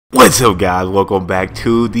What's up, guys? Welcome back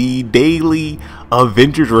to the daily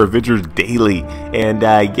Avengers or Avengers Daily. And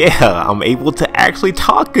yeah, I'm able to actually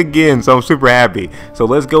talk again, so I'm super happy. So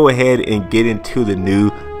let's go ahead and get into the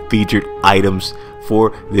new featured items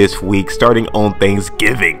for this week, starting on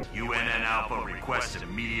Thanksgiving. UNN Alpha requests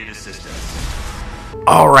immediate assistance.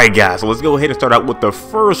 Alright guys, so let's go ahead and start out with the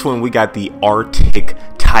first one. We got the Arctic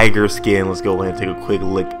Tiger skin. Let's go ahead and take a quick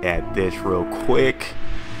look at this real quick.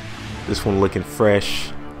 This one looking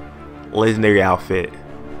fresh. Legendary outfit,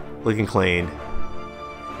 looking clean.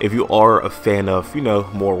 If you are a fan of,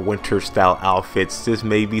 more winter style outfits, this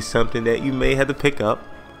may be something that you may have to pick up.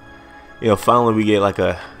 Finally we get like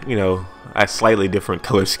a slightly different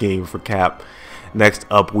color scheme for Cap. Next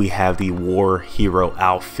up we have the War Hero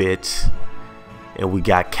outfit, and we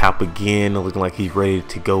got Cap again, looking like he's ready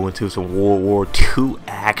to go into some World War II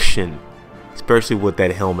action, especially with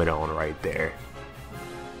that helmet on right there.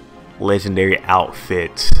 Legendary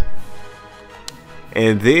outfit.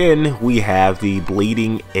 And then we have the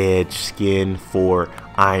Bleeding Edge skin for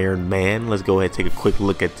Iron Man. Let's go ahead and take a quick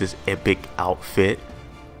look at this epic outfit.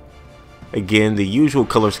 Again, the usual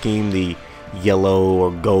color scheme, the yellow or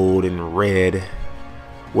gold and red,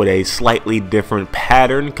 with a slightly different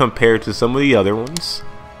pattern compared to some of the other ones.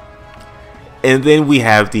 And then we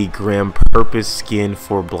have the Grim Purpose skin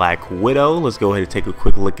for Black Widow. Let's go ahead and take a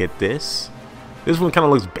quick look at this. This one kind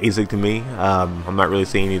of looks basic to me. I'm not really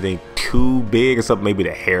seeing anything too big, except maybe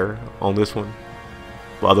the hair on this one.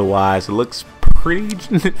 But otherwise, it looks pretty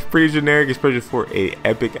generic, especially for a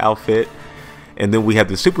epic outfit. And then we have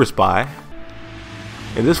the Super Spy,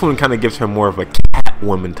 and this one kind of gives her more of a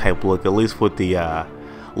Catwoman type look, at least with the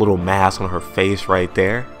little mask on her face right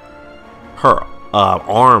there. Her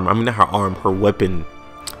her weapon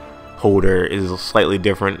holder is slightly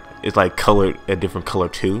different. It's like colored a different color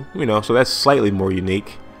too, so that's slightly more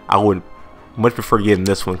unique. I would much prefer getting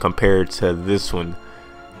this one compared to this one.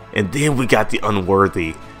 And then we got the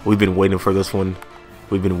Unworthy. We've been waiting for this one.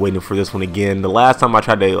 We've been waiting for this one again. The last time I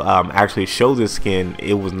tried to actually show this skin,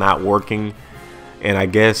 it was not working, and I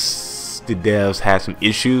guess the devs had some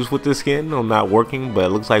issues with this skin on not working, but it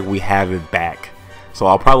looks like we have it back. So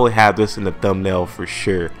I'll probably have this in the thumbnail for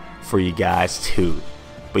sure for you guys too.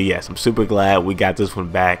 But yes, I'm super glad we got this one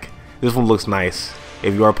back. This one looks nice.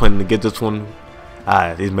 If you are planning to get this one,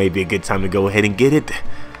 this may be a good time to go ahead and get it.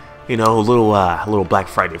 A little Black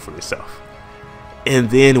Friday for yourself. And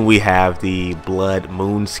then we have the Blood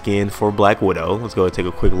Moon skin for Black Widow. Let's go ahead and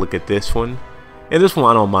take a quick look at this one. And this one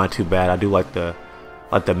I don't mind too bad. I do like the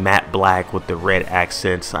matte black with the red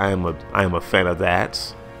accents. I am a fan of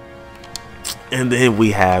that. And then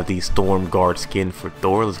we have the Storm Guard skin for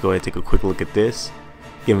Thor. Let's go ahead and take a quick look at this,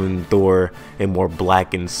 giving Thor a more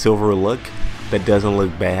black and silver look. That doesn't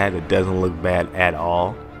look bad. It doesn't look bad at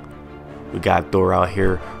all. We got Thor out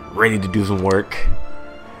here ready to do some work.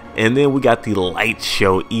 And then we got the Light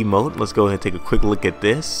Show emote. Let's go ahead and take a quick look at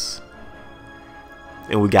this.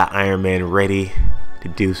 And we got Iron Man ready to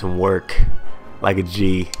do some work like a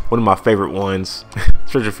G. One of my favorite ones,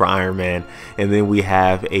 especially for Iron Man. And then we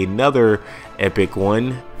have another epic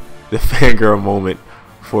one, the fangirl moment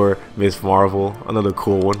for Miss Marvel. Another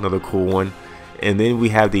cool one. And then we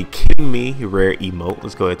have the King Me rare emote.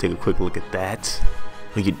 Let's go ahead and take a quick look at that.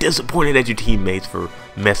 When you're disappointed at your teammates for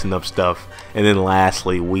messing up stuff. And then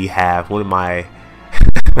lastly, we have one of my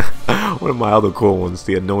other cool ones,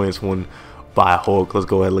 the Annoyance one by Hulk. Let's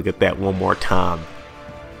go ahead and look at that one more time.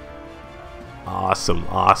 Awesome.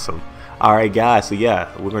 Alright guys, so yeah,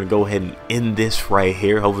 we're gonna go ahead and end this right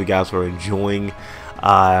here. Hopefully you guys are enjoying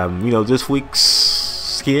this week's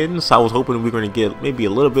skins. I was hoping we were going to get maybe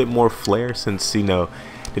a little bit more flair, since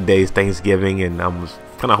today's Thanksgiving, and I was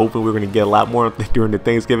kind of hoping we were going to get a lot more during the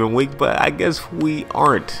Thanksgiving week, but I guess we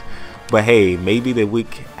aren't. But hey, maybe the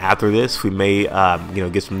week after this we may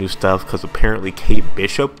get some new stuff, because apparently Kate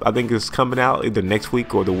Bishop, I think, is coming out either next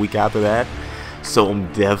week or the week after that. So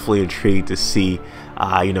I'm definitely intrigued to see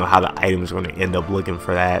how the items are going to end up looking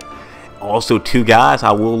for that. Also too guys,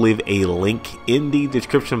 I will leave a link in the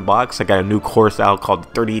description box. I got a new course out called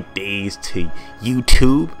 30 Days to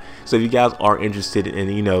YouTube. So if you guys are interested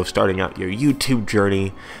in starting out your YouTube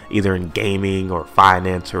journey, either in gaming or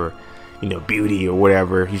finance or beauty or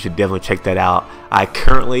whatever, you should definitely check that out. I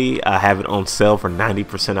currently have it on sale for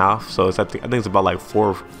 90% off, so I think it's about like $3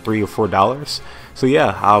 or $4. So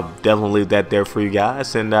yeah, I'll definitely leave that there for you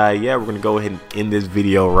guys. And yeah, we're gonna go ahead and end this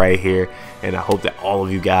video right here, and I hope that all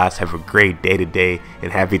of you guys have a great day today,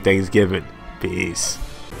 and happy Thanksgiving. Peace.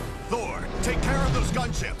 Thor, take care of those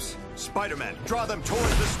gunships. Spider-Man, draw them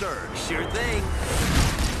towards the stern. Sure thing.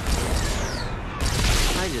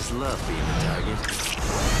 I just love being a target.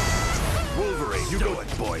 Wolverine, you go.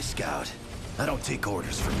 It, Boy Scout. I don't take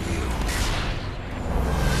orders from you.